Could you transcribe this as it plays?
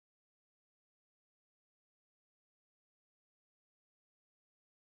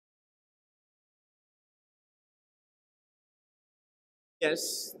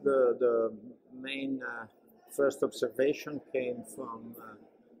Yes, the main first observation came from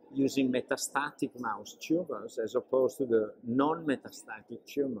using metastatic mouse tumors as opposed to the non-metastatic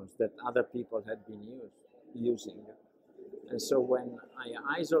tumors that other people had been using. And so when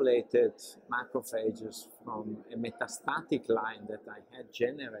I isolated macrophages from a metastatic line that I had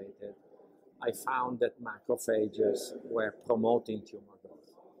generated, I found that macrophages were promoting tumor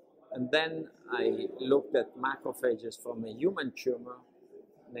growth. And then I looked at macrophages from a human tumor,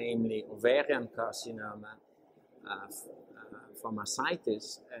 namely ovarian carcinoma, from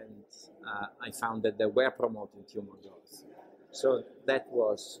ascites, and I found that they were promoting tumor growth. So that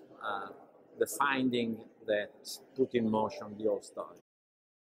was the finding that put in motion the whole story.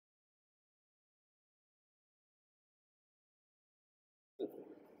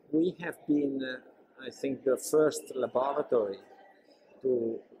 We have been, I think, the first laboratory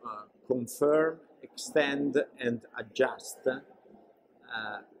to confirm, extend, and adjust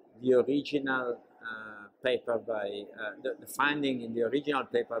the original paper by, the finding in the original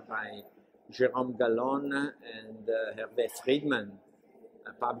paper by Jérôme Gallon and Hervé Friedman,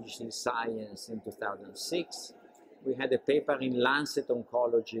 published in Science in 2006. We had a paper in Lancet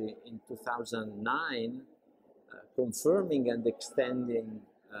Oncology in 2009 confirming and extending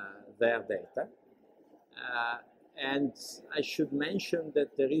their data. And I should mention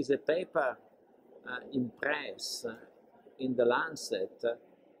that there is a paper in press in the Lancet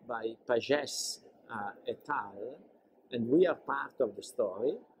by Pages et al., and we are part of the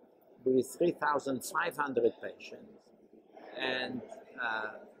story with 3,500 patients. And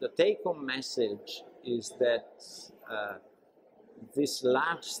the take-home message is that this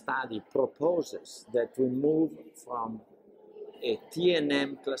large study proposes that we move from a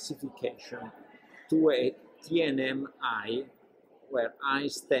TNM classification to a TNM-I, where I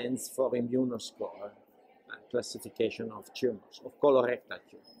stands for immunoscore classification of tumors, of colorectal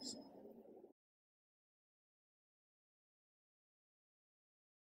tumors.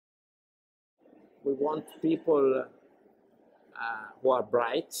 We want people who are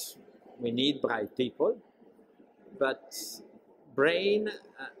bright. We need bright people, but brain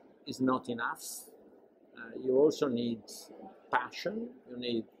is not enough. You also need passion, you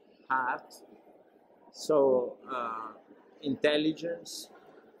need heart. So intelligence,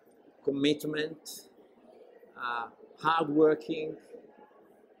 commitment, hardworking,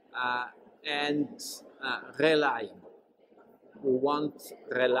 and reliable. We want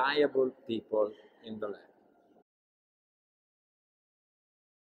reliable people in the lab.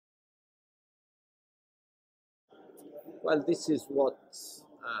 Well, this is what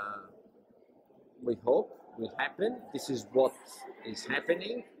we hope will happen. This is what is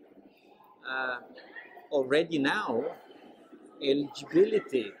happening. Already now,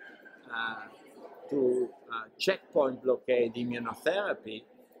 eligibility to checkpoint blockade immunotherapy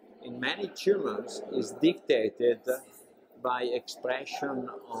in many tumors is dictated by expression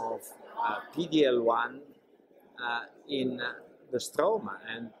of PD-L1 in the stroma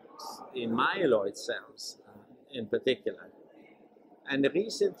and in myeloid cells in particular. And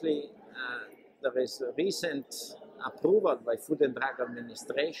recently, there is a recent approval by Food and Drug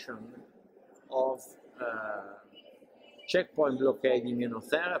Administration of checkpoint blockade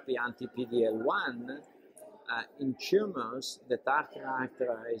immunotherapy anti-PD-L1 in tumors that are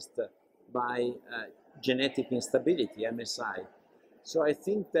characterized by genetic instability, MSI. So I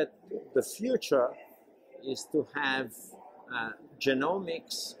think that the future is to have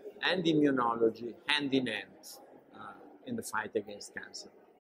genomics and immunology hand in hand in the fight against cancer.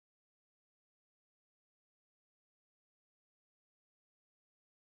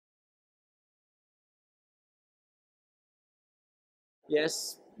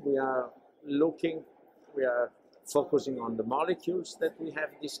 Yes, we are focusing on the molecules that we have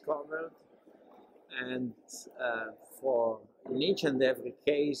discovered, and in each and every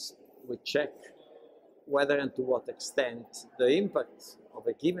case we check whether and to what extent the impact of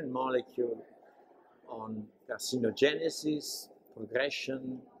a given molecule on carcinogenesis,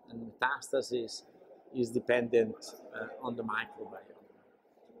 progression, and metastasis is dependent on the microbiome.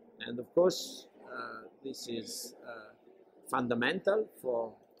 And of course, this is fundamental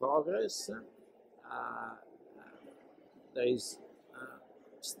for progress. There is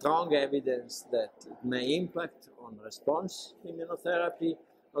strong evidence that it may impact on response immunotherapy,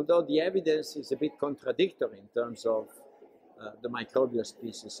 although the evidence is a bit contradictory in terms of the microbial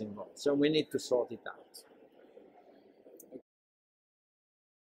species involved. So we need to sort it out.